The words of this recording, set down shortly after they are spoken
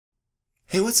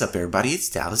Hey, what's up everybody, it's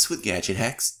Dallas with Gadget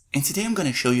Hacks, and today I'm going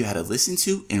to show you how to listen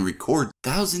to and record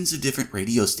thousands of different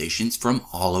radio stations from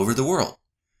all over the world.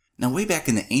 Now, way back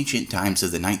in the ancient times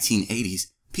of the 1980s,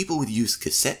 people would use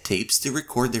cassette tapes to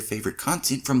record their favorite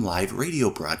content from live radio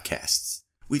broadcasts.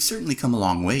 We've certainly come a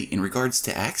long way in regards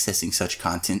to accessing such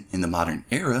content in the modern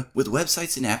era with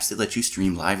websites and apps that let you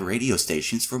stream live radio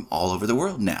stations from all over the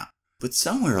world now. But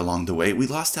somewhere along the way, we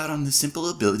lost out on the simple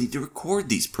ability to record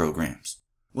these programs.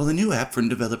 Well, a new app from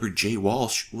developer Jay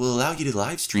Walsh will allow you to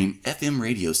live stream FM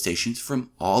radio stations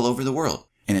from all over the world,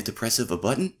 and at the press of a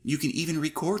button, you can even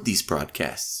record these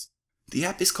broadcasts. The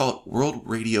app is called World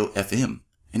Radio FM,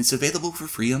 and it's available for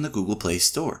free on the Google Play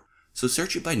Store, so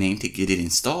search it by name to get it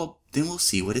installed, then we'll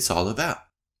see what it's all about.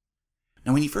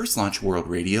 Now, when you first launch World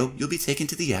Radio, you'll be taken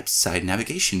to the app's side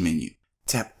navigation menu.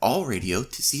 Tap All Radio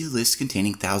to see a list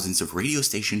containing thousands of radio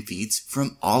station feeds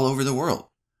from all over the world.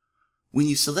 When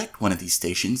you select one of these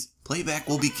stations, playback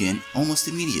will begin almost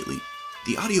immediately.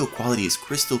 The audio quality is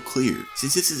crystal clear,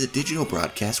 since this is a digital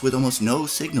broadcast with almost no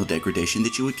signal degradation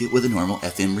that you would get with a normal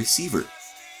FM receiver.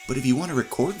 But if you want to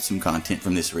record some content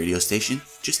from this radio station,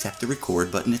 just tap the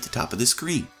record button at the top of the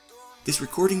screen. This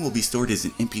recording will be stored as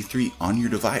an MP3 on your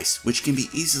device, which can be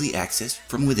easily accessed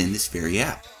from within this very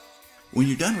app. When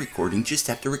you're done recording, just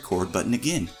tap the record button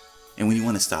again. And when you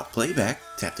want to stop playback,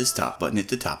 tap the stop button at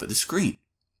the top of the screen.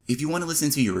 If you want to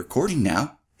listen to your recording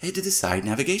now, head to the side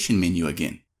navigation menu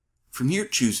again. From here,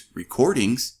 choose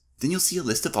Recordings, then you'll see a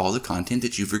list of all the content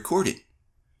that you've recorded.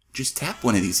 Just tap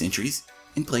one of these entries,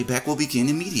 and playback will begin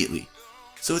immediately.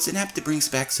 So it's an app that brings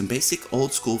back some basic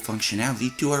old school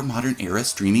functionality to our modern era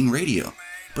streaming radio.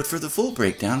 But for the full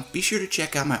breakdown, be sure to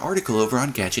check out my article over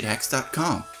on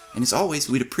GadgetHacks.com. And as always,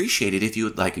 we'd appreciate it if you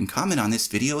would like and comment on this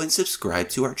video and subscribe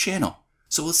to our channel.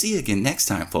 So we'll see you again next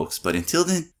time, folks, but until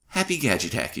then, happy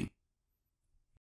gadget hacking!